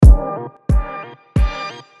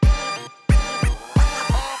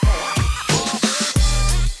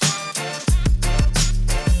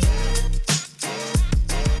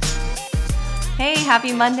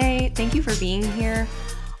Happy Monday. Thank you for being here.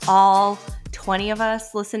 All 20 of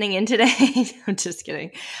us listening in today. I'm just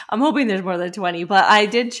kidding. I'm hoping there's more than 20, but I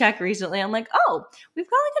did check recently. I'm like, oh, we've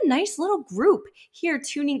got like a nice little group here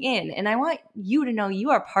tuning in. And I want you to know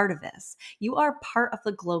you are part of this. You are part of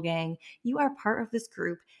the Glow Gang. You are part of this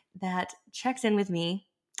group that checks in with me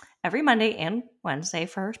every Monday and Wednesday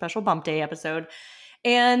for our special bump day episode.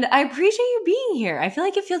 And I appreciate you being here. I feel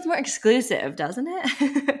like it feels more exclusive, doesn't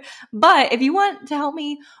it? But if you want to help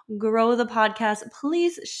me grow the podcast,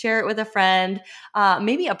 please share it with a friend,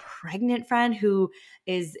 maybe a pregnant friend who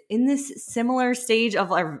is in this similar stage of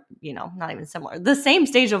life, not even similar, the same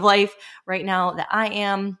stage of life right now that I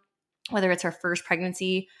am, whether it's her first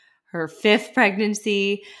pregnancy, her fifth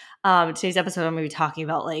pregnancy. Today's episode, I'm going to be talking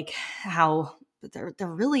about like how they're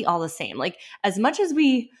really all the same. Like as much as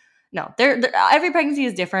every pregnancy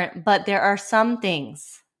is different, but there are some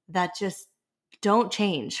things that just don't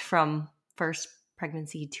change from first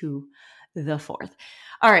pregnancy to the fourth.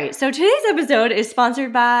 All right, so today's episode is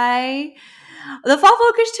sponsored by the Fall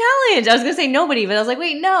Focus Challenge. I was going to say nobody, but I was like,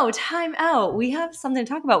 wait, no, time out. We have something to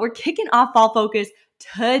talk about. We're kicking off Fall Focus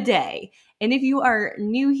today. And if you are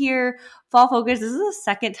new here, Fall Focus, this is the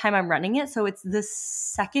second time I'm running it, so it's the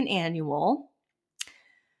second annual,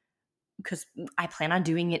 because I plan on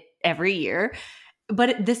doing it every year.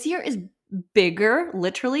 But this year is bigger,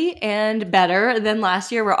 literally, and better than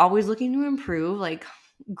last year. We're always looking to improve. Like,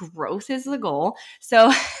 growth is the goal.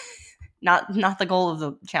 So not the goal of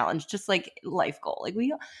the challenge, just like life goal. Like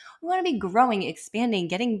we want to be growing, expanding,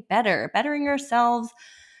 getting better, bettering ourselves,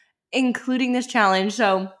 including this challenge.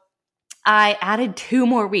 So I added 2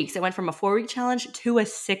 more weeks. It went from a 4-week challenge to a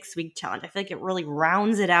 6-week challenge. I feel like it really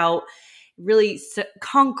rounds it out, really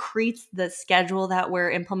concretes the schedule that we're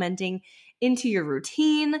implementing into your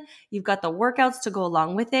routine. You've got the workouts to go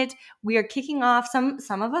along with it. We are kicking off. Some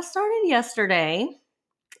of us started yesterday.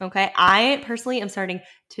 Okay. I personally am starting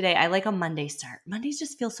today. I like a Monday start. Mondays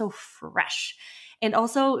just feel so fresh. And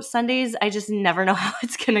also Sundays, I just never know how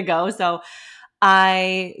it's going to go. So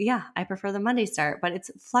I prefer the Monday start, but it's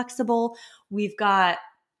flexible. We've got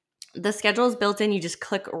the schedule is built in. You just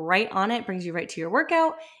click right on it, brings you right to your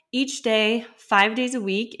workout each day, 5 days a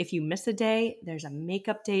week. If you miss a day, there's a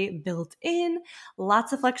makeup day built in.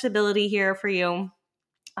 Lots of flexibility here for you.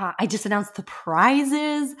 I just announced the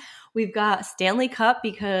prizes. We've got Stanley Cup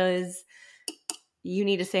because you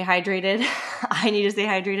need to stay hydrated. I need to stay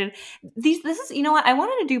hydrated. This is, you know what? I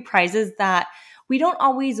wanted to do prizes that we don't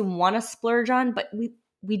always want to splurge on, but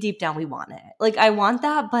we deep down, we want it. Like I want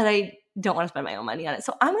that, but I don't want to spend my own money on it.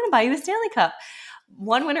 So I'm going to buy you a Stanley Cup.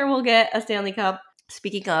 One winner will get a Stanley Cup.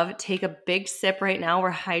 Speaking of, take a big sip right now.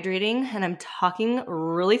 We're hydrating and I'm talking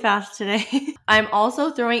really fast today. I'm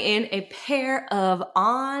also throwing in a pair of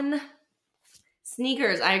On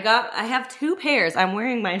sneakers. I have 2 pairs. I'm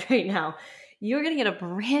wearing mine right now. You're going to get a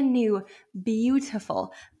brand new,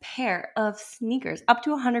 beautiful pair of sneakers, up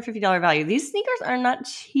to $150 value. These sneakers are not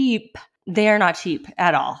cheap. They are not cheap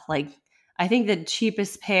at all. Like, I think the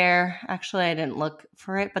cheapest pair, actually, I didn't look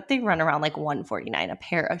for it, but they run around like $149 a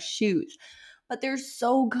pair of shoes. But they're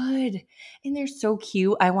so good and they're so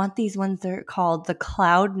cute. I want these ones. They're called the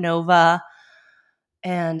Cloud Nova.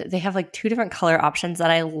 And they have like 2 different color options that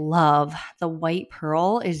I love. The white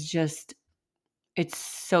pearl is just, it's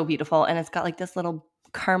so beautiful. And it's got like this little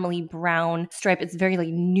caramely brown stripe. It's very like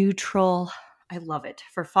neutral. I love it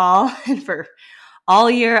for fall and for all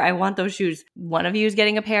year. I want those shoes. One of you is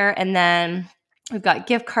getting a pair. And then we've got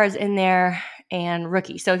gift cards in there and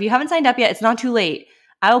Rookie. So if you haven't signed up yet, it's not too late.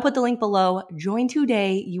 I will put the link below. Join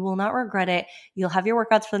today. You will not regret it. You'll have your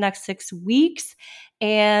workouts for the next 6 weeks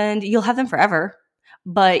and you'll have them forever.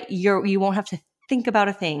 But you won't have to think about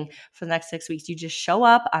a thing for the next 6 weeks. You just show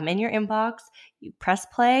up. I'm in your inbox. You press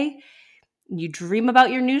play. You dream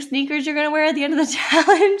about your new sneakers you're going to wear at the end of the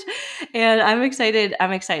challenge. And I'm excited.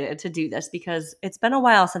 I'm excited to do this because it's been a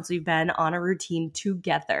while since we've been on a routine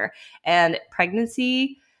together. And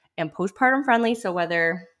pregnancy and postpartum friendly. So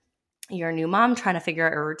whether you're a new mom trying to figure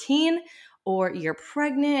out a routine, or you're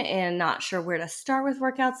pregnant and not sure where to start with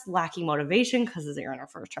workouts, lacking motivation because you're in our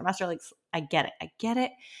first trimester. Like, I get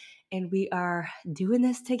it. And we are doing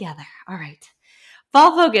this together. All right.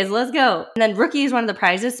 Fall Focus, let's go. And then Rookie is one of the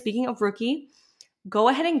prizes. Speaking of Rookie, go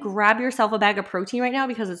ahead and grab yourself a bag of protein right now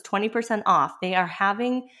because it's 20% off. They are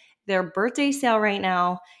having their birthday sale right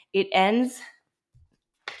now. It ends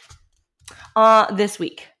this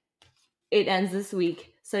week. It ends this week.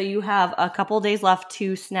 So you have a couple days left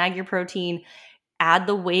to snag your protein, add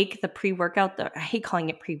the Wake, the pre-workout. I hate calling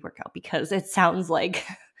it pre-workout because it sounds like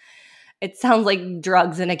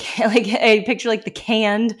drugs in a can. Like I picture like the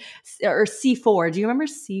canned or C4. Do you remember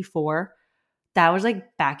C4? That was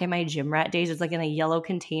like back in my gym rat days. It's like in a yellow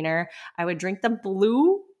container. I would drink the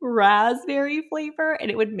blue raspberry flavor and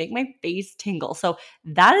it would make my face tingle. So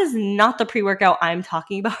that is not the pre-workout I'm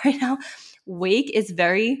talking about right now. Wake is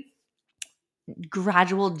very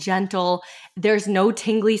gradual, gentle. There's no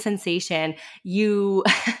tingly sensation.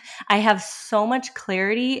 I have so much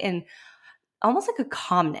clarity and almost like a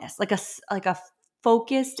calmness, like a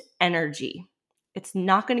focused energy. It's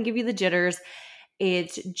not going to give you the jitters.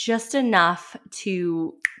 It's just enough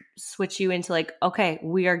to switch you into like, okay,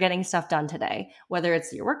 we are getting stuff done today, whether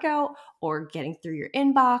it's your workout or getting through your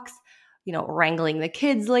inbox, wrangling the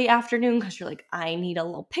kids late afternoon because you're like, I need a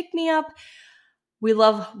little pick me up. We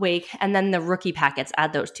love Wake. And then the rookie packets,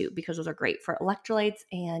 add those too, because those are great for electrolytes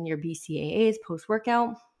and your BCAAs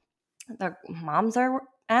post-workout. The moms are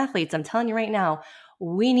athletes. I'm telling you right now,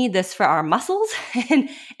 we need this for our muscles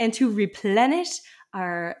and to replenish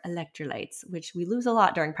our electrolytes, which we lose a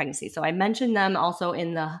lot during pregnancy. So I mentioned them also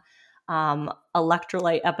in the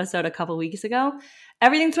electrolyte episode a couple weeks ago.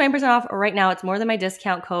 Everything's 20% off right now. It's more than my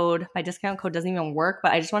discount code. My discount code doesn't even work,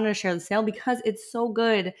 but I just wanted to share the sale because it's so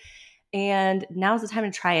good. And now's the time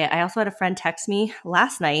to try it. I also had a friend text me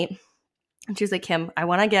last night and she was like, Kim, I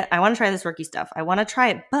want to try this rookie stuff. I want to try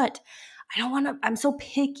it, but I'm so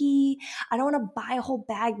picky. I don't want to buy a whole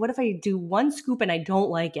bag. What if I do one scoop and I don't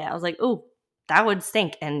like it? I was like, oh, that would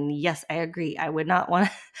stink. And yes, I agree. I would not want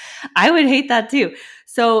to, I would hate that too.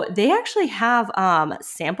 So they actually have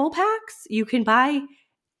sample packs. You can buy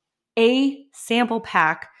a sample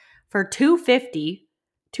pack for $2.50.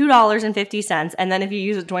 And then if you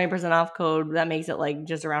use a 20% off code, that makes it like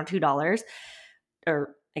just around $2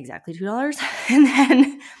 or exactly $2. And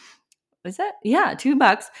then, is it? Yeah,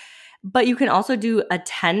 $2. But you can also do a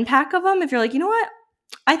 10 pack of them if you're like, you know what?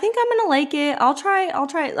 I think I'm going to like it. I'll try it.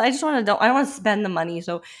 I don't want to spend the money.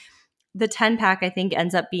 So the 10 pack, I think,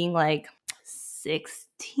 ends up being like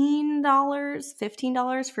 $16,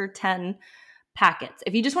 $15 for 10 packets.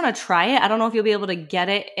 If you just want to try it, I don't know if you'll be able to get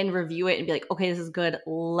it and review it and be like, okay, this is good.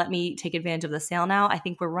 Let me take advantage of the sale now. I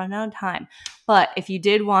think we're running out of time. But if you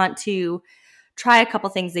did want to try a couple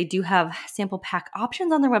things, they do have sample pack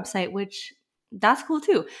options on their website, which that's cool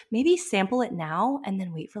too. Maybe sample it now and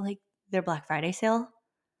then wait for like their Black Friday sale.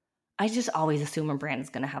 I just always assume a brand is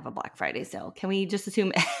going to have a Black Friday sale. Can we just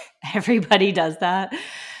assume everybody does that?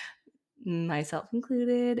 Myself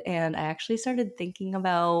included. And I actually started thinking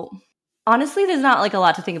about, honestly, there's not like a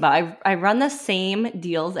lot to think about. I run the same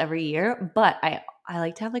deals every year, but I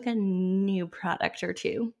like to have like a new product or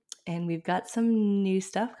two. And we've got some new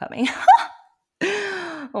stuff coming.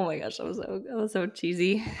 Oh my gosh, that was so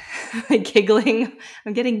cheesy. Giggling.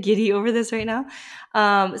 I'm getting giddy over this right now.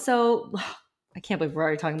 So I can't believe we're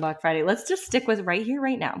already talking Black Friday. Let's just stick with right here,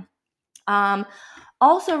 right now.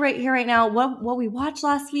 Also right here, right now, what we watched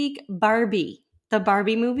last week, Barbie, the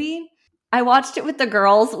Barbie movie. I watched it with the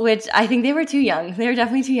girls, which I think they were too young. They were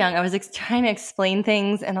definitely too young. I was trying to explain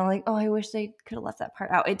things and I'm like, oh, I wish they could have left that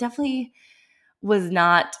part out. It definitely was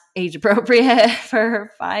not age appropriate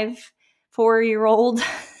for 4-year-old.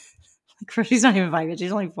 She's not even 5 yet.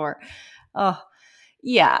 She's only 4. Oh,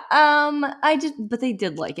 yeah. But they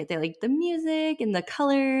did like it. They liked the music and the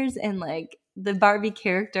colors and like the Barbie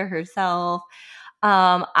character herself.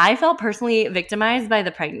 I felt personally victimized by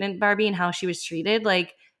the pregnant Barbie and how she was treated.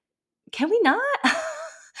 Like, can we not?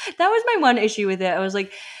 That was my one issue with it. I was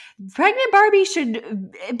like, pregnant Barbie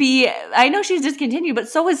should be, I know she's discontinued, but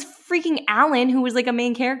so is freaking Alan, who was like a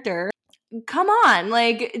main character. Come on,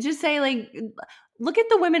 like, just say, like, look at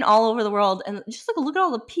the women all over the world and just look at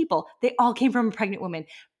all the people. They all came from a pregnant woman.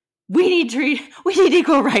 We need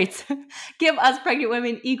equal rights. Give us pregnant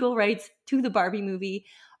women equal rights to the Barbie movie.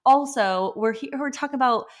 Also, we're talking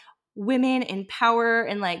about women in power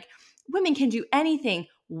and like women can do anything.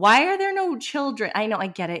 Why are there no children? I know, I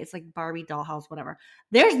get it. It's like Barbie dollhouse, whatever.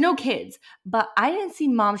 There's no kids, but I didn't see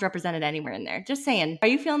moms represented anywhere in there. Just saying. Are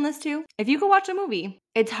you feeling this too? If you go watch a movie,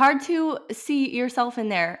 it's hard to see yourself in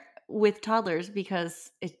there with toddlers because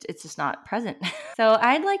it's just not present. So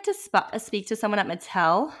I'd like to speak to someone at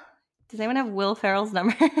Mattel. Does anyone have Will Ferrell's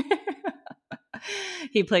number?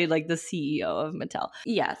 He played like the CEO of Mattel.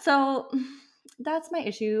 Yeah, so that's my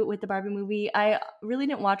issue with the Barbie movie. I really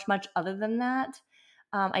didn't watch much other than that.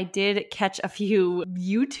 I did catch a few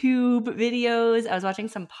YouTube videos. I was watching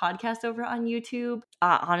some podcasts over on YouTube.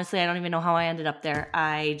 Honestly, I don't even know how I ended up there.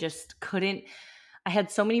 I just couldn't. I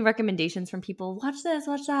had so many recommendations from people. Watch this,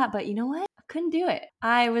 watch that. But you know what? I couldn't do it.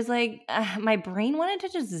 I was like, my brain wanted to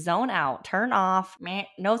just zone out, turn off. Man,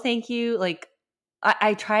 no thank you. Like,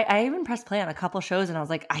 I tried. I even pressed play on a couple shows and I was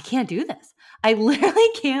like, I can't do this. I literally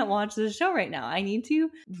can't watch this show right now. I need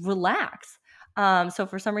to relax. So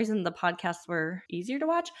for some reason, the podcasts were easier to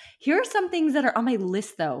watch. Here are some things that are on my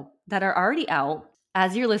list, though, that are already out.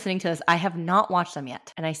 As you're listening to this, I have not watched them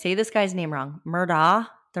yet. And I say this guy's name wrong. Murdaugh,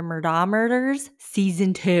 the Murdaugh Murders,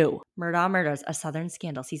 Season 2. Murdaugh Murders, A Southern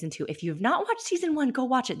Scandal, Season 2. If you have not watched Season 1, go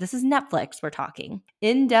watch it. This is Netflix we're talking.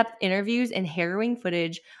 In-depth interviews and harrowing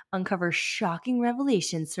footage uncover shocking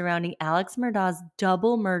revelations surrounding Alex Murdaugh's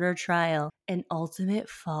double murder trial and ultimate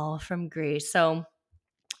fall from grace. So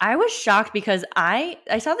I was shocked because I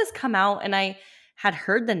saw this come out and I had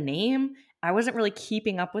heard the name. I wasn't really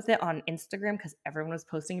keeping up with it on Instagram because everyone was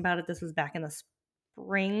posting about it. This was back in the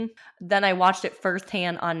spring. Then I watched it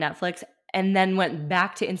firsthand on Netflix and then went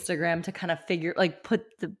back to Instagram to kind of put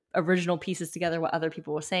the original pieces together, what other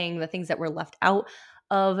people were saying, the things that were left out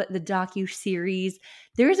of the docu-series.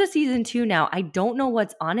 There's a season 2 now. I don't know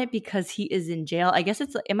what's on it because he is in jail. I guess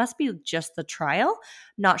it must be just the trial.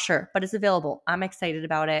 Not sure, but it's available. I'm excited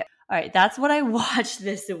about it. All right, that's what I watched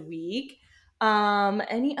this week.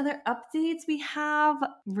 Any other updates? We have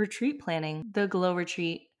retreat planning, the Glow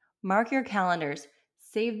Retreat. Mark your calendars.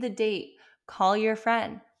 Save the date. Call your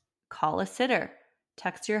friend. Call a sitter.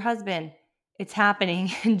 Text your husband. It's happening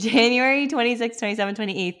January 26th, 27th,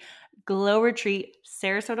 28th. Glow Retreat,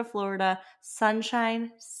 Sarasota, Florida.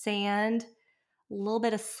 Sunshine, sand, a little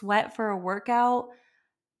bit of sweat for a workout,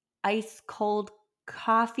 ice cold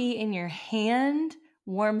coffee in your hand,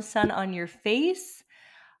 warm sun on your face.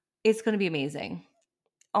 It's going to be amazing.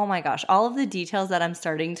 Oh my gosh, all of the details that I'm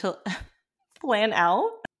starting to plan out.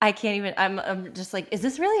 I can't even, I'm just like, is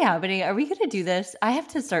this really happening? Are we going to do this? I have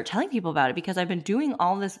to start telling people about it because I've been doing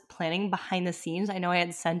all this planning behind the scenes. I know I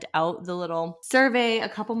had sent out the little survey a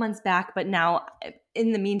couple months back, but now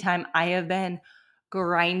in the meantime, I have been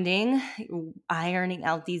grinding, ironing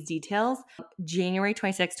out these details. January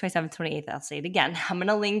 26th, 27th, 28th, I'll say it again. I'm going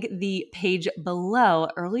to link the page below.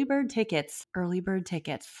 Early bird tickets.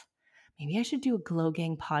 Maybe I should do a Glow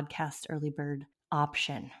Gang podcast early bird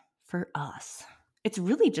option for us. It's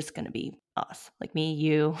really just going to be us, like me,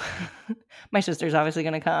 you. My sister's obviously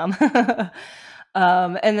going to come.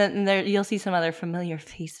 And then there, you'll see some other familiar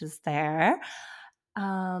faces there.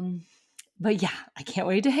 But yeah, I can't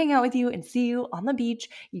wait to hang out with you and see you on the beach.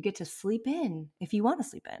 You get to sleep in if you want to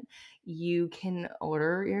sleep in. You can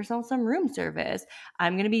order yourself some room service.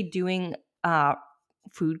 I'm going to be doing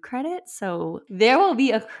food credit. So there will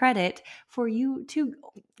be a credit for you to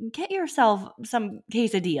get yourself some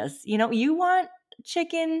quesadillas. You know, you want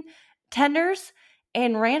chicken tenders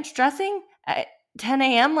and ranch dressing at 10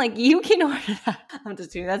 a.m. Like you can order that. I'm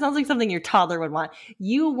just kidding. That sounds like something your toddler would want.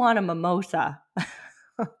 You want a mimosa.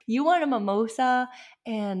 You want a mimosa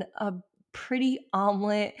and a pretty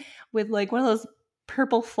omelet with like one of those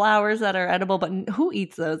purple flowers that are edible, but who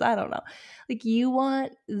eats those? I don't know. Like you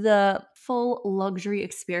want the full luxury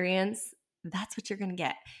experience. That's what you're going to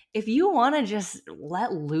get. If you want to just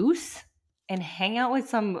let loose and hang out with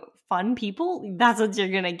some fun people, that's what you're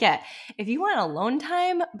going to get. If you want alone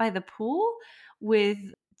time by the pool with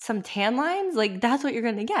some tan lines, like that's what you're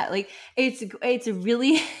going to get. Like it's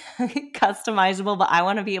really customizable, but I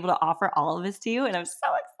want to be able to offer all of this to you and I'm so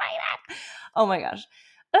excited. Oh my gosh.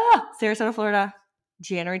 Sarasota, Florida,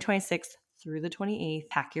 January 26th through the 28th.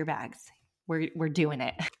 Pack your bags. We're doing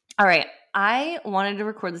it. All right. I wanted to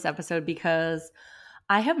record this episode because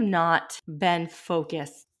I have not been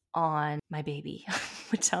focused on my baby,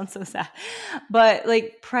 which sounds so sad. But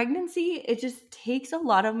like pregnancy, it just takes a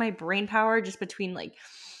lot of my brain power just between like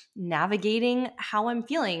navigating how I'm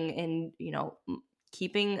feeling and, you know,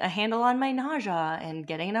 keeping a handle on my nausea and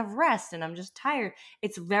getting enough rest, and I'm just tired.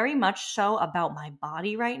 It's very much so about my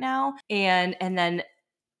body right now. And then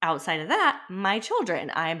outside of that, my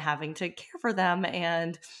children, I'm having to care for them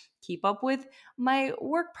and keep up with my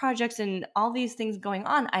work projects and all these things going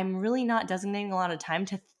on. I'm really not designating a lot of time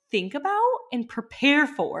to think about and prepare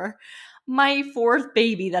for my fourth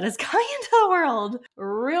baby that is coming into the world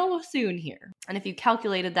real soon here. And if you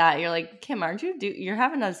calculated that, you're like, Kim, you're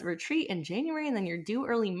having a retreat in January and then you're due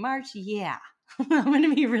early March? Yeah, I'm going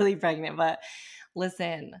to be really pregnant. But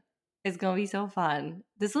listen, it's going to be so fun.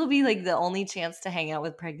 This will be like the only chance to hang out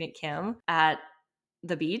with pregnant Kim at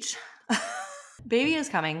the beach. Baby is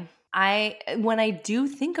coming. When I do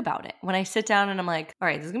think about it, when I sit down and I'm like, all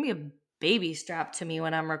right, there's going to be a baby strapped to me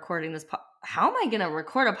when I'm recording this. How am I going to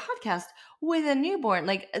record a podcast with a newborn?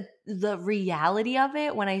 Like the reality of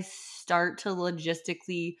it, when I start to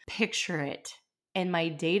logistically picture it in my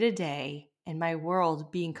day-to-day and my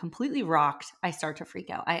world being completely rocked, I start to freak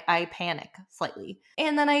out. I panic slightly.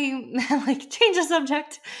 And then I like change the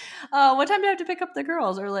subject. What time do I have to pick up the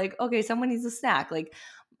girls? Or like, okay, someone needs a snack. Like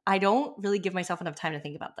I don't really give myself enough time to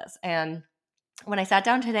think about this. And when I sat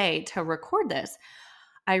down today to record this,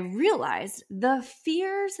 I realized the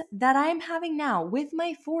fears that I'm having now with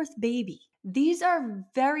my fourth baby. These are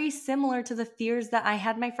very similar to the fears that I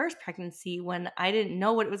had my first pregnancy when I didn't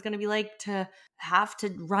know what it was going to be like to have to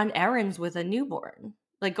run errands with a newborn.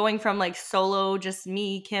 Like going from like solo, just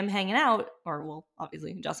me, Kim hanging out, or well,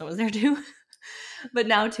 obviously Justin was there too, but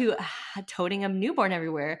now to toting a newborn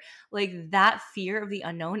everywhere. Like that fear of the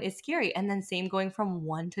unknown is scary. And then same going from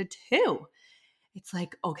 1 to 2. It's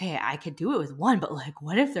like, okay, I could do it with one, but like,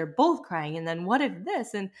 what if they're both crying? And then what if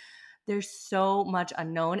this? And there's so much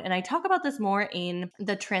unknown. And I talk about this more in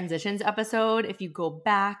the transitions episode. If you go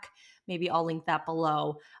back, maybe I'll link that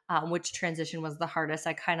below, which transition was the hardest.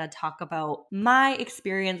 I kind of talk about my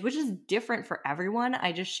experience, which is different for everyone.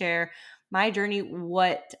 I just share my journey.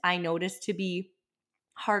 What I noticed to be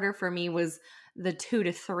harder for me was the 2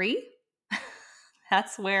 to 3.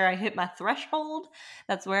 That's where I hit my threshold.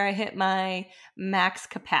 That's where I hit my max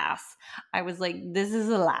capacity. I was like, this is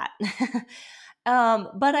a lot.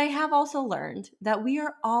 But I have also learned that we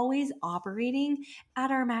are always operating at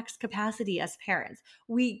our max capacity as parents.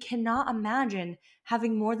 We cannot imagine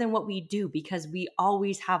having more than what we do because we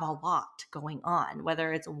always have a lot going on,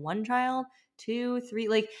 whether it's one child, 2, 3.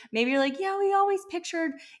 Like maybe you're like, yeah, we always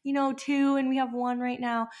pictured, 2 and we have one right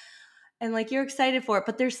now. And like you're excited for it,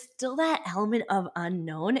 but there's still that element of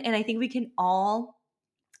unknown. And I think we can all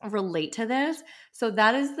relate to this. So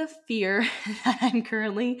that is the fear that I'm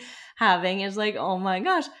currently having is like, oh my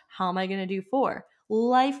gosh, how am I going to do 4?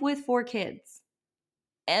 Life with 4 kids.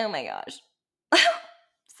 Oh my gosh.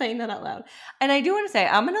 Saying that out loud. And I do want to say,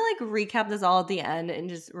 I'm going to like recap this all at the end and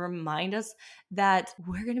just remind us that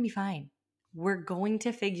we're going to be fine. We're going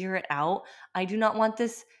to figure it out. I do not want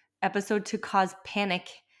this episode to cause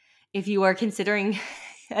panic if you are considering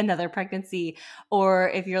another pregnancy, or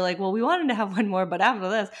if you're like, well, we wanted to have one more, but after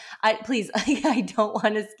this, I don't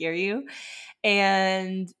want to scare you.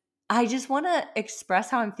 And I just want to express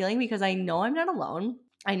how I'm feeling because I know I'm not alone.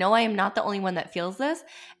 I know I am not the only one that feels this.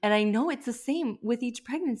 And I know it's the same with each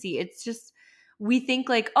pregnancy. It's just, we think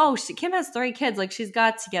like, oh, Kim has 3 kids. Like she's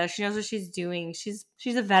got it together. She knows what she's doing. She's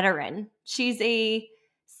a veteran. She's a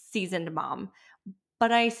seasoned mom.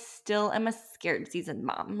 But I still am a scared seasoned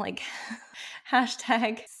mom. Like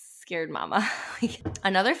hashtag scared mama. Like,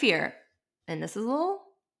 another fear, and this is a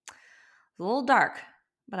little dark,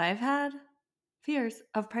 but I've had fears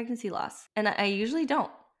of pregnancy loss. And I usually don't.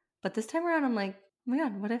 But this time around I'm like, oh my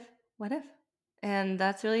God, what if? What if? And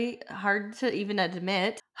that's really hard to even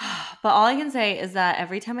admit. But all I can say is that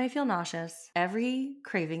every time I feel nauseous, every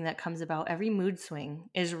craving that comes about, every mood swing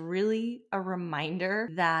is really a reminder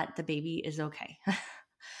that the baby is okay.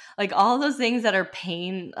 Like all those things that are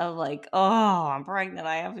pain of like, oh, I'm pregnant,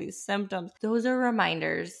 I have these symptoms. Those are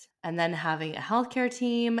reminders. And then having a healthcare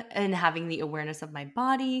team and having the awareness of my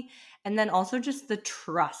body. And then also just the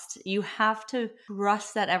trust. You have to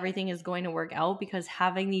trust that everything is going to work out because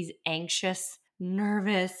having these anxious,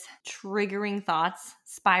 nervous, triggering thoughts,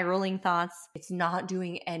 spiraling thoughts, it's not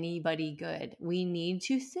doing anybody good. We need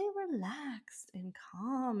to stay relaxed and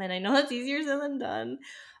calm. And I know that's easier said than done,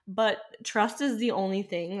 but trust is the only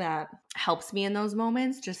thing that helps me in those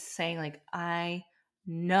moments. Just saying like, I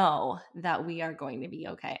know that we are going to be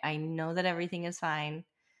okay. I know that everything is fine.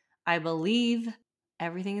 I believe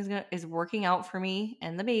everything is working out for me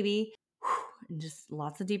and the baby. And just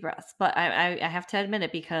lots of deep breaths. But I have to admit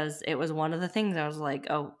it because it was one of the things I was like,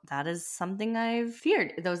 oh, that is something I've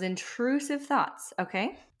feared. Those intrusive thoughts.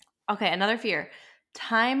 Okay. Another fear.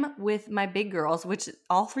 Time with my big girls, which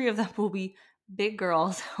all 3 of them will be big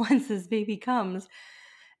girls once this baby comes.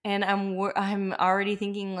 And I'm already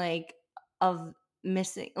thinking like of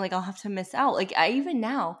missing, like I'll have to miss out. Like even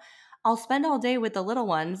now, I'll spend all day with the little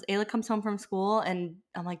ones. Ayla comes home from school and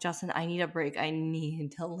I'm like, Justin, I need a break. I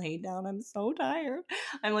need to lay down. I'm so tired.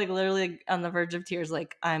 I'm like literally on the verge of tears.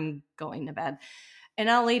 Like I'm going to bed. And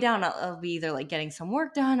I'll lay down. I'll be either like getting some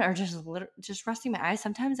work done or just resting my eyes.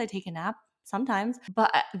 Sometimes I take a nap. Sometimes,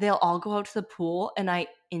 but they'll all go out to the pool and I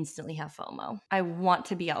instantly have FOMO. I want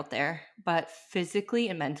to be out there, but physically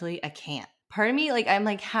and mentally, I can't. Part of me, like, I'm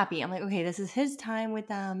like happy. I'm like, okay, this is his time with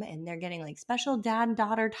them and they're getting like special dad and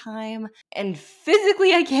daughter time. And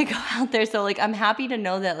physically, I can't go out there. So, like, I'm happy to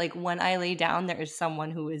know that, like, when I lay down, there is someone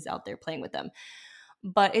who is out there playing with them.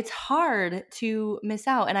 But it's hard to miss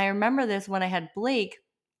out. And I remember this when I had Blake.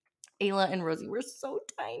 Ayla and Rosie were so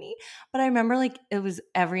tiny. But I remember like it was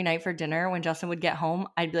every night for dinner when Justin would get home,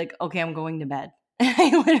 I'd be like, okay, I'm going to bed. And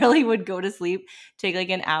I literally would go to sleep, take like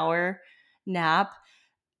an hour nap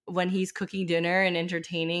when he's cooking dinner and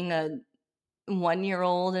entertaining a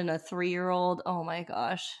 1-year-old and a 3-year-old. Oh my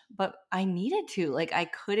gosh. But I needed to. Like I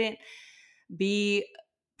couldn't be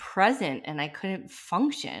present, and I couldn't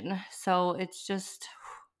function. So it's just,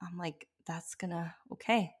 I'm like, that's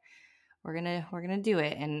okay, we're gonna do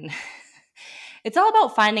it. And it's all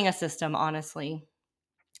about finding a system, honestly.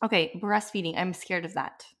 Okay, breastfeeding. I'm scared of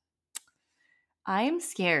that. I am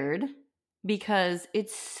scared because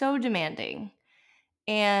it's so demanding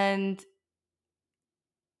and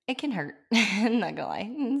it can hurt. I'm not gonna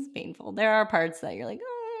lie, it's painful. There are parts that you're like,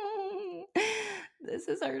 oh, this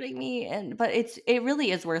is hurting me, but it really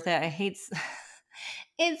is worth it.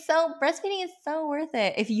 Breastfeeding is so worth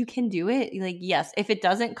it if you can do it. Like, yes, if it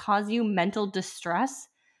doesn't cause you mental distress,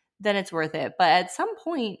 then it's worth it. But at some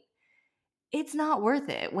point, it's not worth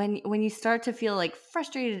it when you start to feel like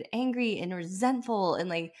frustrated, angry, and resentful, and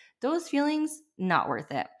like those feelings, not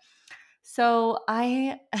worth it. So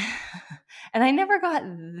I and I never got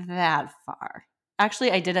that far.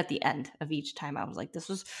 Actually, I did at the end of each time. I was like,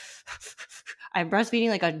 I'm breastfeeding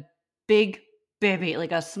like a big baby,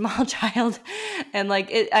 like a small child. And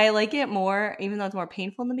like I like it more, even though it's more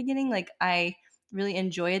painful in the beginning. Like I really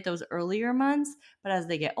enjoy it those earlier months, but as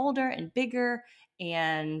they get older and bigger,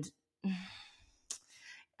 and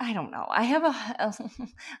I don't know. I have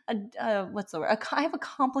what's the word? I have a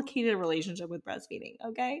complicated relationship with breastfeeding.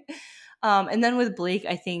 Okay, and then with Blake,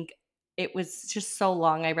 I think it was just so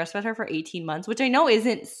long. I breastfed her for 18 months, which I know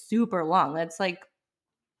isn't super long. That's like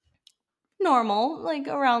normal, like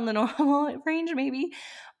around the normal range, maybe.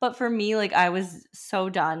 But for me, like I was so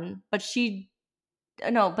done. But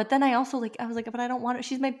no. But then I also I was like, but I don't want it.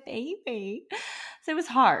 She's my baby, so it was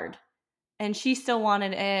hard, and she still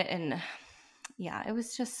wanted it, and yeah, it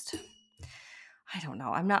was just. I don't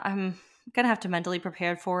know. I'm going to have to mentally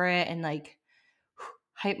prepare for it and like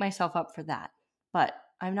hype myself up for that. But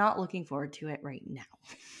I'm not looking forward to it right now.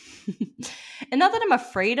 And not that I'm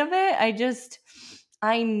afraid of it.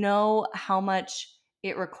 I know how much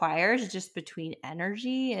it requires just between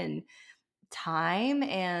energy and time.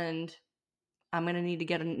 And I'm going to need to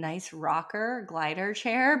get a nice rocker glider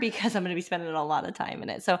chair because I'm going to be spending a lot of time in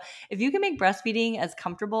it. So if you can make breastfeeding as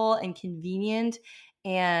comfortable and convenient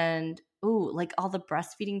and like all the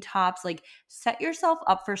breastfeeding tops, like set yourself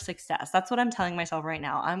up for success. That's what I'm telling myself right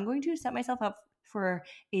now. I'm going to set myself up for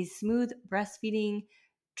a smooth breastfeeding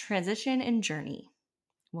transition and journey.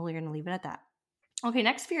 Well, we're going to leave it at that. Okay,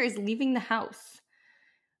 next fear is leaving the house.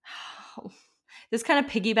 This kind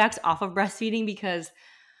of piggybacks off of breastfeeding because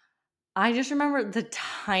I just remember the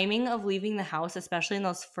timing of leaving the house, especially in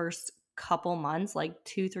those first couple months, like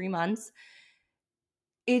 2-3 months.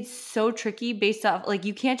 It's so tricky based off, like,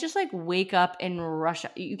 you can't just like wake up and rush.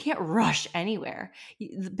 You can't rush anywhere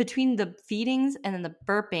between the feedings and then the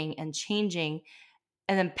burping and changing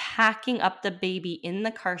and then packing up the baby in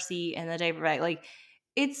the car seat and the diaper bag. Like,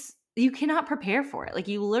 you cannot prepare for it. Like,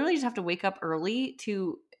 you literally just have to wake up early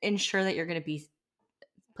to ensure that you're going to be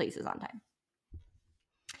places on time.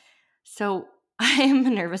 So I am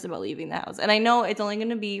nervous about leaving the house. And I know it's only going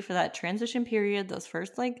to be for that transition period, those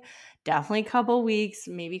first definitely couple weeks,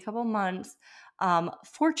 maybe couple months.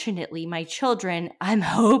 Fortunately, my children, I'm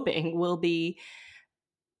hoping, will be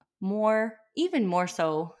even more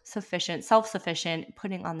so self-sufficient,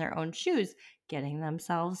 putting on their own shoes, getting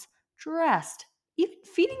themselves dressed, even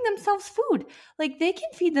feeding themselves food. Like, they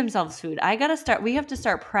can feed themselves food. We have to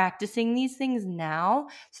start practicing these things now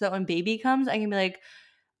so that when baby comes, I can be like,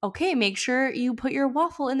 okay, make sure you put your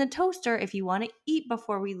waffle in the toaster if you want to eat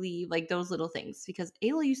before we leave, like those little things. Because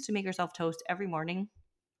Ayla used to make herself toast every morning.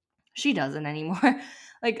 She doesn't anymore.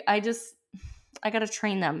 Like, I got to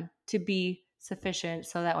train them to be sufficient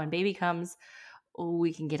so that when baby comes,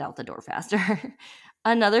 we can get out the door faster.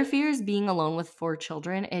 Another fear is being alone with 4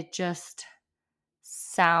 children. It just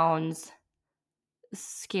sounds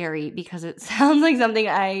scary because it sounds like something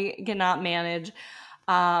I cannot manage.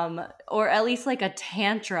 Or at least like a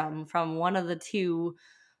tantrum from one of the 2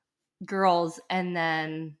 girls and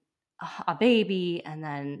then a baby and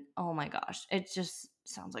then, oh my gosh, it just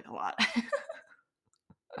sounds like a lot.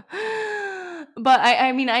 But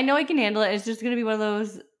I mean, I know I can handle it. It's just going to be one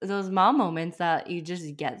of those mom moments that you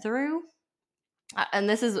just get through. And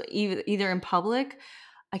this is either in public,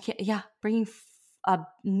 bringing a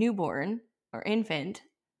newborn or infant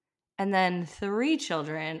and then 3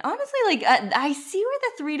 children. Honestly, like I see where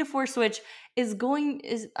the 3 to 4 switch is going.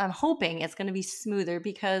 I'm hoping it's going to be smoother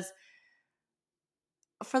because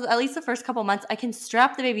for at least the first couple months, I can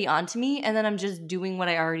strap the baby onto me and then I'm just doing what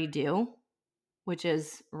I already do, which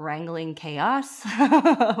is wrangling chaos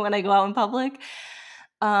when I go out in public.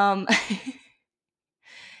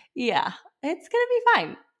 Yeah, it's going to be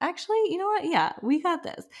fine. Actually, you know what? Yeah, we got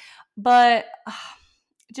this. But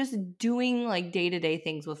just doing like day-to-day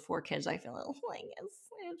things with 4 kids, I feel like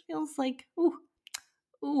it feels like,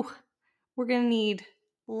 ooh, we're going to need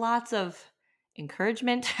lots of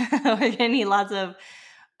encouragement. We're going to need lots of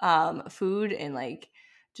food and like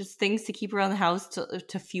just things to keep around the house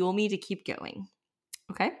to fuel me to keep going.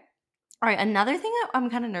 Okay. All right. Another thing that I'm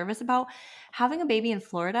kind of nervous about, having a baby in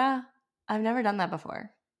Florida. I've never done that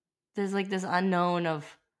before. There's like this unknown of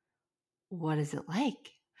what is it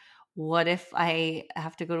like? What if I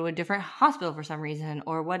have to go to a different hospital for some reason?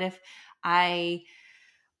 Or what if I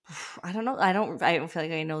don't know. I don't feel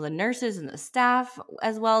like I know the nurses and the staff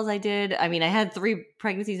as well as I did. I mean, I had 3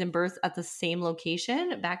 pregnancies and births at the same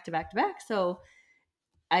location, back to back to back. So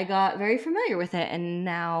I got very familiar with it, and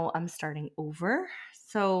now I'm starting over.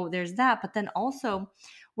 So there's that. But then also,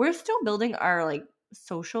 we're still building our like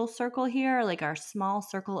social circle here, like our small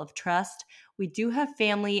circle of trust. We do have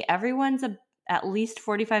family. Everyone's at least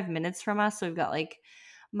 45 minutes from us. So we've got like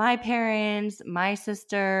my parents, my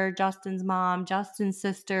sister, Justin's mom, Justin's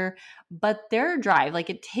sister, but their drive, like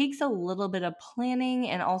it takes a little bit of planning,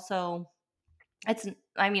 and also it's,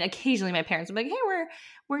 I mean, occasionally my parents will be like, hey,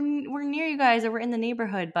 we're near you guys, or we're in the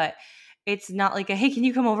neighborhood, but it's not like a, hey, can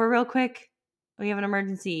you come over real quick? We have an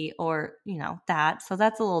emergency, or, you know, that. So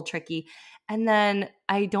that's a little tricky. And then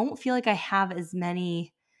I don't feel like I have as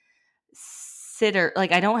many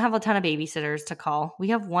like I don't have a ton of babysitters to call. We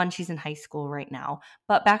have one, she's in high school right now.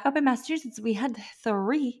 But back up in Massachusetts, we had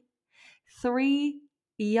three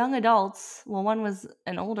young adults. Well, one was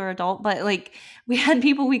an older adult, but like we had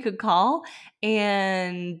people we could call,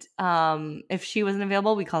 and if she wasn't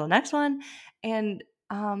available, we call the next one. And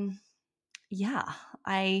yeah,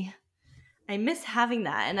 I miss having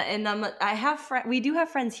that, and I have we do have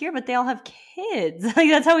friends here, but they all have kids. Like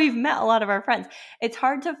that's how we've met a lot of our friends. It's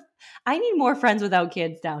hard to. I need more friends without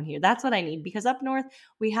kids down here. That's what I need, because up north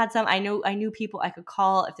we had some. I knew people I could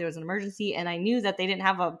call if there was an emergency, and I knew that they didn't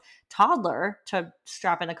have a toddler to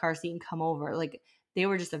strap in a car seat and come over. Like they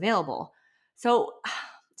were just available. So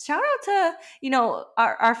shout out to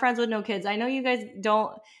our friends with no kids. I know you guys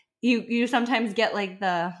don't. You sometimes get like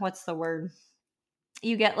the, what's the word?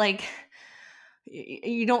 You get like,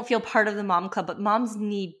 you don't feel part of the mom club, but moms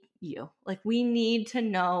need you. Like we need to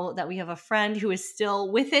know that we have a friend who is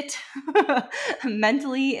still with it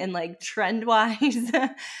mentally and like trend wise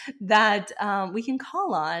that we can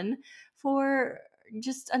call on for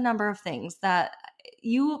just a number of things, that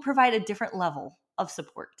you provide a different level of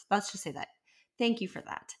support. Let's just say that. Thank you for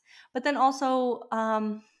that. But then also,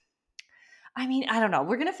 I mean, I don't know.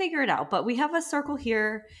 We're going to figure it out, but we have a circle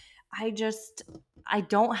here. I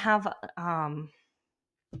don't have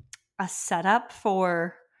a setup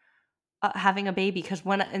for having a baby, because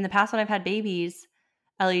when in the past when I've had babies,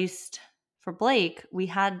 at least for Blake, we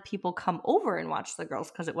had people come over and watch the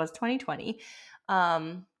girls because it was 2020.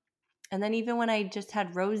 And then even when I just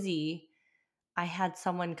had Rosie, I had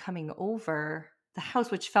someone coming over the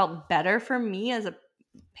house, which felt better for me as a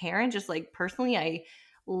parent. Just like personally, I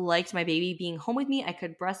liked my baby being home with me. I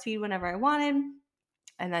could breastfeed whenever I wanted,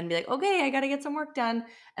 and then be like, okay, I got to get some work done.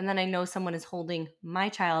 And then I know someone is holding my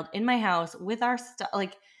child in my house with our stuff,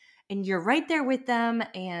 like, and you're right there with them.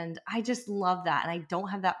 And I just love that. And I don't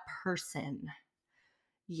have that person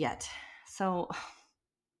yet. So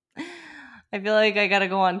I feel like I got to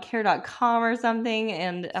go on care.com or something.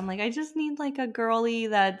 And I'm like, I just need like a girly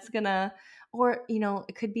that's gonna, or,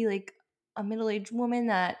 it could be like a middle-aged woman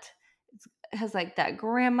that has like that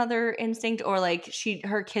grandmother instinct, or like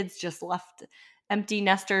her kids just left, empty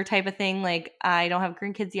nester type of thing. Like I don't have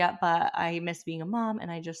grandkids yet, but I miss being a mom,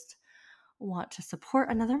 and I just want to support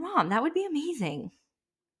another mom. That would be amazing.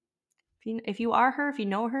 If you are her, if you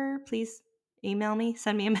know her, please email me,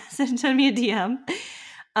 send me a message, send me a DM.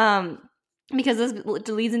 Because this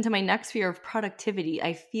leads into my next fear of productivity.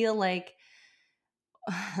 I feel like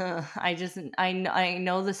I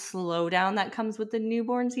know the slowdown that comes with the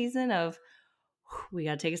newborn season of, we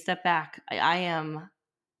got to take a step back. I am,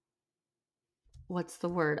 what's the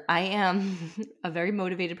word? I am a very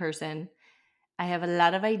motivated person. I have a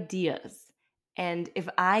lot of ideas. And if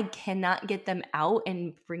I cannot get them out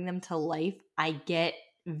and bring them to life, I get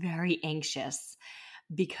very anxious,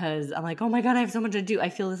 because I'm like, oh my God, I have so much to do. I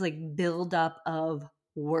feel this like buildup of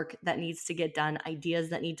work that needs to get done, ideas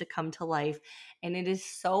that need to come to life. And it is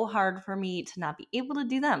so hard for me to not be able to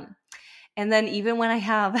do them. And then even when I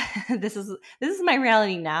have, this is my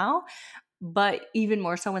reality now, but even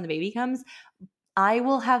more so when the baby comes, I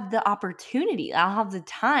will have the opportunity, I'll have the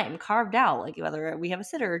time carved out, like whether we have a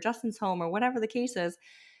sitter or Justin's home or whatever the case is,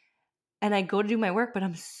 and I go to do my work, but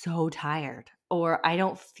I'm so tired, or I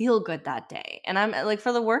don't feel good that day. And I'm like,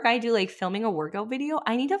 for the work I do, like filming a workout video,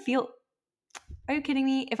 I need to feel Are you kidding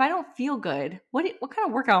me? If I don't feel good, what kind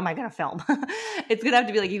of workout am I going to film? It's going to have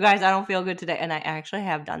to be like, you guys, I don't feel good today. And I actually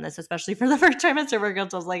have done this, especially for the first trimester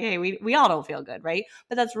workouts. I was like, hey, we all don't feel good, right?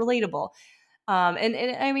 But that's relatable. And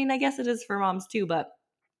I mean, I guess it is for moms too, but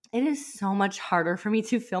it is so much harder for me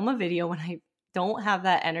to film a video when I don't have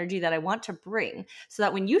that energy that I want to bring, so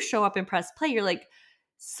that when you show up and press play, you're like,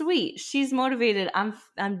 sweet, she's motivated.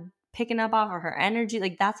 I'm picking up off of her energy.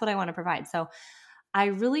 Like, that's what I want to provide. So I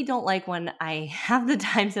really don't like when I have the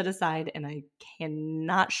time set aside and I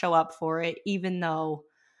cannot show up for it, even though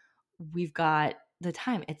we've got the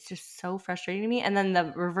time. It's just so frustrating to me. And then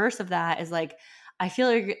the reverse of that is like, I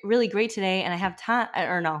feel really great today and I have time,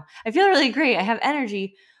 or no, I feel really great. I have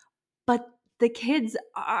energy, but the kids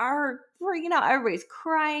are freaking out. Everybody's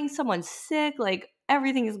crying. Someone's sick. Like,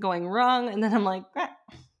 everything is going wrong. And then I'm like,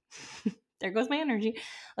 there goes my energy.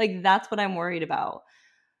 Like, that's what I'm worried about.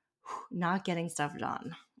 Not getting stuff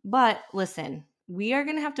done. But listen, we are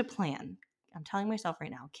going to have to plan. I'm telling myself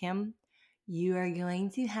right now, Kim, you are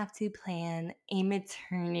going to have to plan a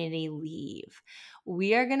maternity leave.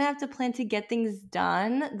 We are going to have to plan to get things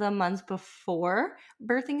done the months before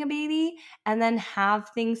birthing a baby, and then have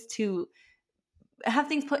things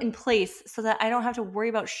put in place so that I don't have to worry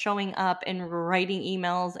about showing up and writing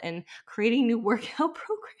emails and creating new workout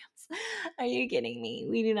programs. Are you kidding me?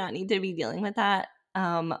 We do not need to be dealing with that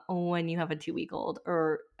when you have a 2-week-old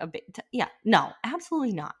or a bit. Yeah, no,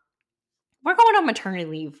 absolutely not. We're going on maternity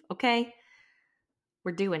leave, okay?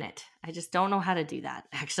 We're doing it. I just don't know how to do that,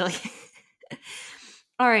 actually.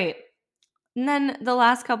 All right. And then the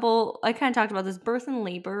last couple, I kind of talked about this, birth and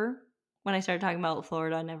labor. When I started talking about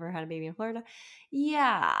Florida, I never had a baby in Florida.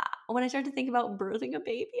 Yeah. When I started to think about birthing a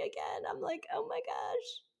baby again, I'm like, oh my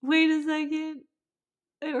gosh, wait a second.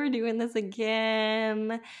 We're doing this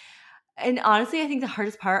again. And honestly, I think the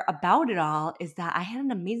hardest part about it all is that I had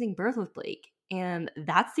an amazing birth with Blake. And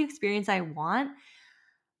that's the experience I want.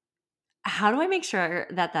 How do I make sure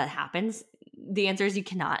that that happens? The answer is you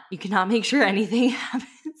cannot. You cannot make sure anything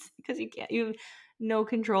happens because you have no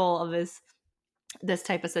control of this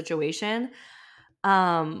type of situation.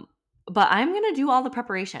 But I'm going to do all the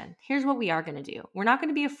preparation. Here's what we are going to do. We're not going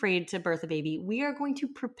to be afraid to birth a baby. We are going to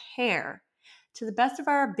prepare to the best of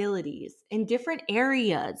our abilities in different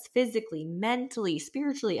areas, physically, mentally,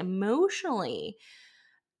 spiritually, emotionally.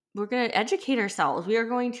 We're going to educate ourselves. We are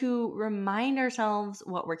going to remind ourselves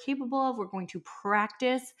what we're capable of. We're going to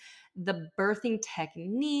practice the birthing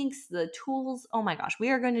techniques, the tools. Oh my gosh, we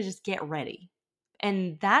are going to just get ready.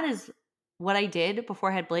 And that is what I did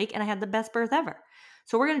before I had Blake, and I had the best birth ever.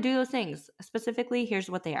 So we're going to do those things. Specifically, here's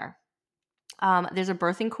what they are. There's a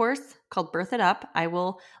birthing course called Birth It Up. I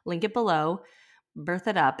will link it below. Birth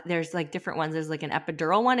It Up. There's like different ones. There's like an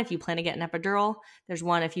epidural one if you plan to get an epidural. There's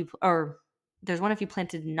one if you plan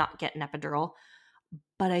to not get an epidural.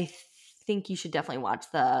 But I think you should definitely watch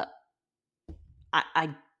the I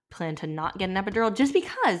plan to not get an epidural, just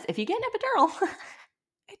because if you get an epidural,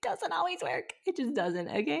 it doesn't always work. It just doesn't,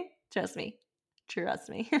 okay? Trust me. Trust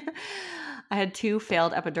me. I had 2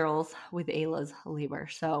 failed epidurals with Ayla's labor,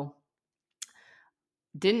 so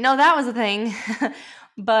didn't know that was a thing.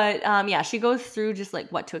 But yeah, she goes through just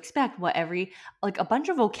like what to expect, like a bunch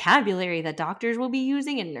of vocabulary that doctors will be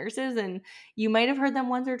using and nurses, and you might have heard them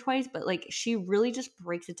once or twice, but like she really just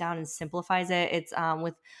breaks it down and simplifies it. It's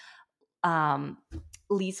with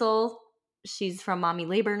Liesel. She's from Mommy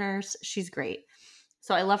Labor Nurse. She's great.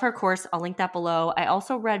 So I love her course. I'll link that below. I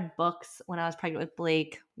also read books when I was pregnant with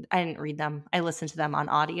Blake. I didn't read them. I listened to them on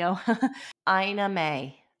audio. Ina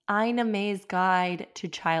May. Ina May's Guide to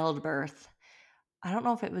Childbirth. I don't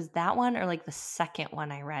know if it was that one or like the second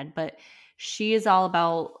one I read, but she is all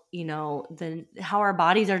about, how our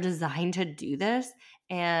bodies are designed to do this.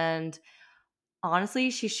 And honestly,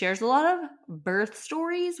 she shares a lot of birth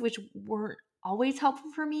stories, which weren't always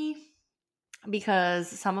helpful for me, because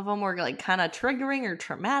some of them were like kind of triggering or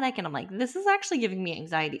traumatic, and I'm like, this is actually giving me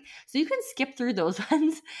anxiety. So you can skip through those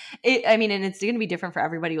ones. And it's going to be different for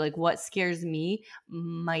everybody. Like, what scares me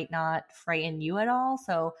might not frighten you at all.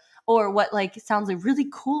 So, or what like sounds like really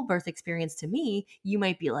cool birth experience to me, you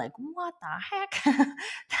might be like, what the heck?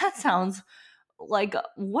 That sounds like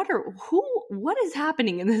what is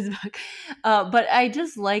happening in this book? But I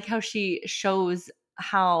just like how she shows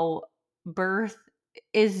how birth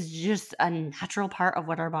is just a natural part of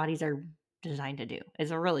what our bodies are designed to do.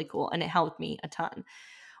 It's really cool, and it helped me a ton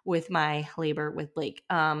with my labor with Blake.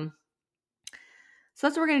 So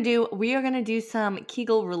that's what we're gonna do. We are gonna do some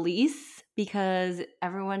Kegel release, because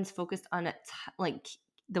everyone's focused on it, like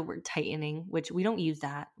the word tightening, which we don't use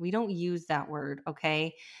that. We don't use that word.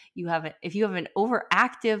 Okay, if you have an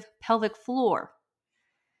overactive pelvic floor,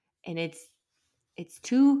 and it's It's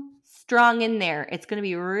too strong in there. It's going to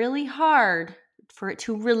be really hard for it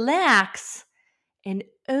to relax and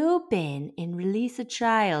open and release a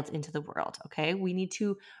child into the world. Okay. We need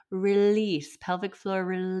to release, pelvic floor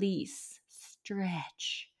release,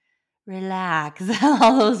 stretch, relax,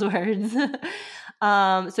 all those words.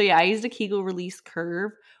 So yeah, I used a Kegel release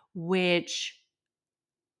curve, which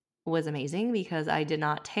was amazing because I did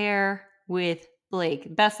not tear with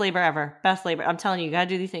Blake. Best labor ever. Best labor. I'm telling you, you got to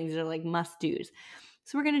do these things. They're like must do's.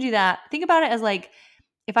 So we're going to do that. Think about it as like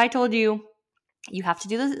if I told you you have to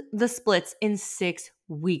do the splits in 6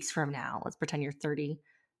 weeks from now. Let's pretend you're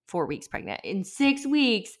 34 weeks pregnant. In 6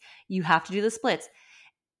 weeks, you have to do the splits.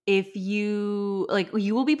 If you like,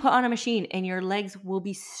 you will be put on a machine and your legs will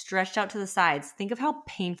be stretched out to the sides. Think of how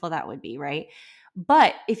painful that would be, right?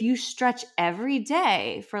 But if you stretch every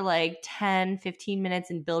day for like 10, 15 minutes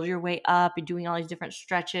and build your way up and doing all these different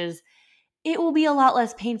stretches, it will be a lot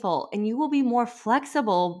less painful and you will be more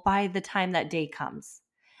flexible by the time that day comes.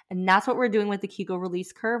 And that's what we're doing with the Kegel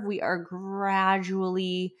release curve. We are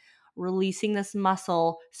gradually releasing this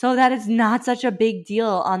muscle so that it's not such a big deal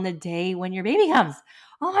on the day when your baby comes.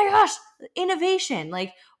 Oh my gosh, innovation.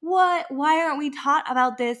 Like, what? Why aren't we taught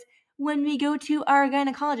about this when we go to our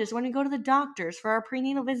gynecologist, when we go to the doctors for our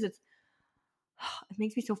prenatal visits? It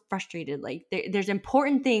makes me so frustrated. Like, there's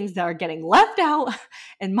important things that are getting left out,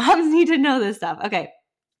 and moms need to know this stuff. Okay.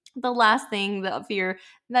 The last thing, the fear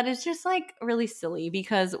that is just like really silly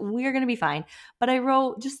because we're going to be fine. But I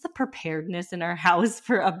wrote just the preparedness in our house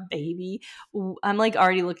for a baby. I'm like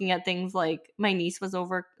already looking at things like my niece was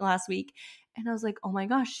over last week and I was like, oh my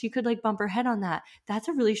gosh, she could like bump her head on that. That's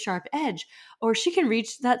a really sharp edge. Or she can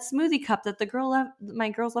reach that smoothie cup that my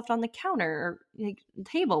girls left on the counter or like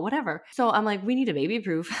table, whatever. So I'm like, we need a baby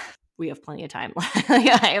proof. We have plenty of time.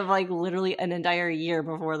 I have like literally an entire year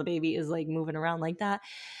before the baby is like moving around like that.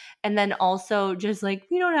 And then also just like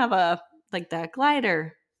we don't have a like that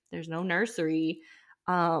glider. There's no nursery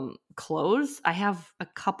clothes. I have a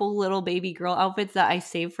couple little baby girl outfits that I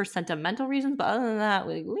save for sentimental reasons, but other than that,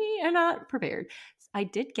 we are not prepared. I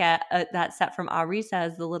did get that set from Ari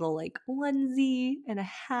says the little like onesie and a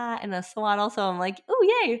hat and a swaddle. So I'm like,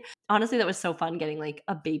 oh yay! Honestly, that was so fun getting like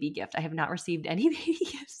a baby gift. I have not received any baby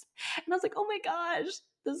gifts, and I was like, oh my gosh,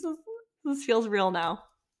 this feels real now.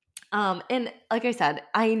 And like I said,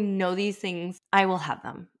 I know these things. I will have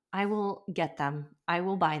them. I will get them. I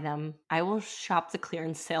will buy them. I will shop the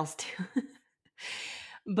clearance sales too.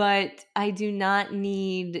 But I do not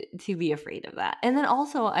need to be afraid of that. And then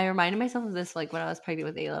also I reminded myself of this like when I was pregnant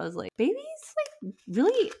with Ayla. I was like, babies like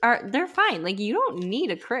really they're fine. Like you don't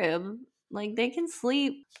need a crib. Like they can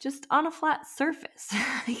sleep just on a flat surface.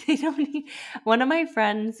 Like they don't need one of my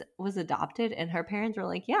friends was adopted and her parents were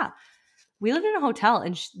like, yeah, we lived in a hotel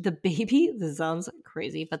and the baby, this sounds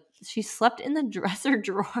crazy, but she slept in the dresser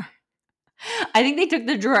drawer. I think they took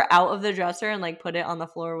the drawer out of the dresser and like put it on the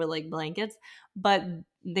floor with like blankets, but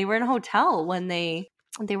they were in a hotel when they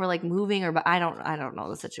were like moving or but I don't know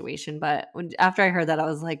the situation, but after I heard that I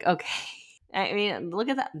was like, okay. I mean, look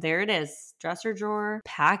at that. There it is. Dresser drawer,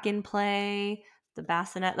 pack and play, the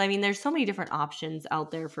bassinet. I mean, there's so many different options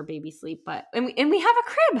out there for baby sleep, but and we have a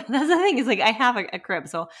crib. That's the thing. Is like I have a crib,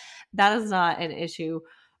 so that is not an issue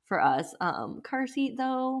for us. Car seat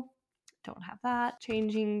though, don't have that.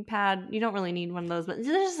 Changing pad, you don't really need one of those, but there's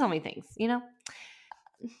just so many things, you know.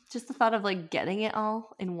 Just the thought of like getting it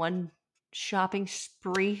all in one shopping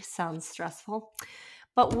spree sounds stressful.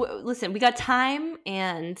 But listen, we got time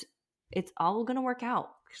and it's all going to work out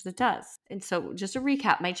because it does. And so, just to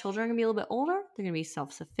recap, my children are going to be a little bit older. They're going to be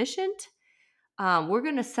self sufficient. We're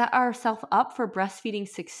going to set ourselves up for breastfeeding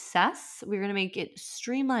success. We're going to make it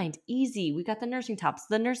streamlined, easy. We got the nursing tops,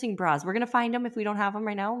 the nursing bras. We're going to find them if we don't have them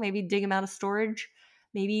right now. Maybe dig them out of storage.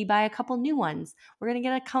 Maybe buy a couple new ones. We're going to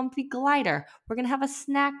get a comfy glider. We're going to have a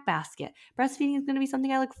snack basket. Breastfeeding is going to be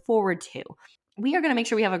something I look forward to. We are going to make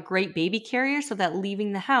sure we have a great baby carrier so that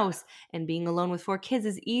leaving the house and being alone with 4 kids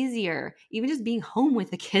is easier. Even just being home with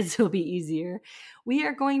the kids will be easier. We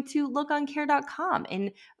are going to look on care.com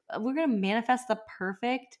and we're going to manifest the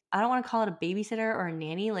perfect, I don't want to call it a babysitter or a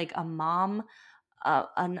nanny, like a mom,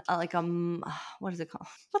 what is it called?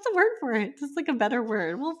 What's a word for it? Just like a better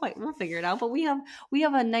word. We'll figure it out. But we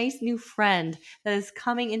have a nice new friend that is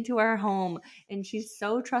coming into our home, and she's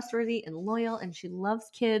so trustworthy and loyal, and she loves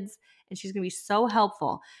kids, and she's going to be so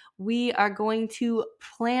helpful. We are going to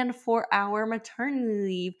plan for our maternity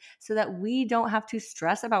leave so that we don't have to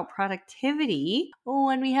stress about productivity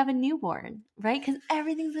when we have a newborn, right? Because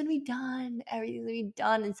everything's going to be done. Everything's going to be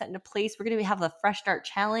done and set into place. We're going to have the Fresh Start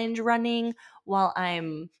Challenge running while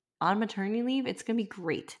I'm on maternity leave. It's going to be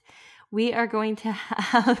great. we are going to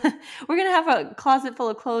have we're going to have a closet full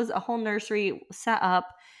of clothes, a whole nursery set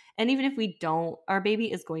up. And even if we don't, our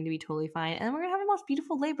baby is going to be totally fine. And we're going to have the most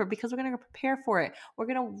beautiful labor because we're going to prepare for it. We're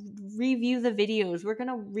going to review the videos. We're going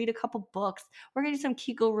to read a couple books. We're going to do some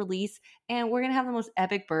Kegel release. And we're going to have the most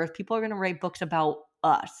epic birth. People are going to write books about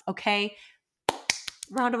us, okay?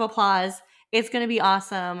 Round of applause. It's going to be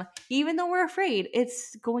awesome. Even though we're afraid,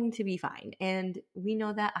 it's going to be fine. And we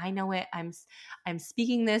know that. I know it. I'm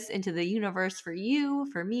speaking this into the universe for you,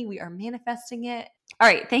 for me. We are manifesting it. All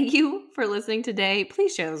right. Thank you for listening today.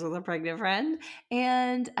 Please share this with a pregnant friend.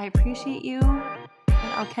 And I appreciate you.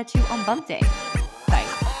 And I'll catch you on Bump Day.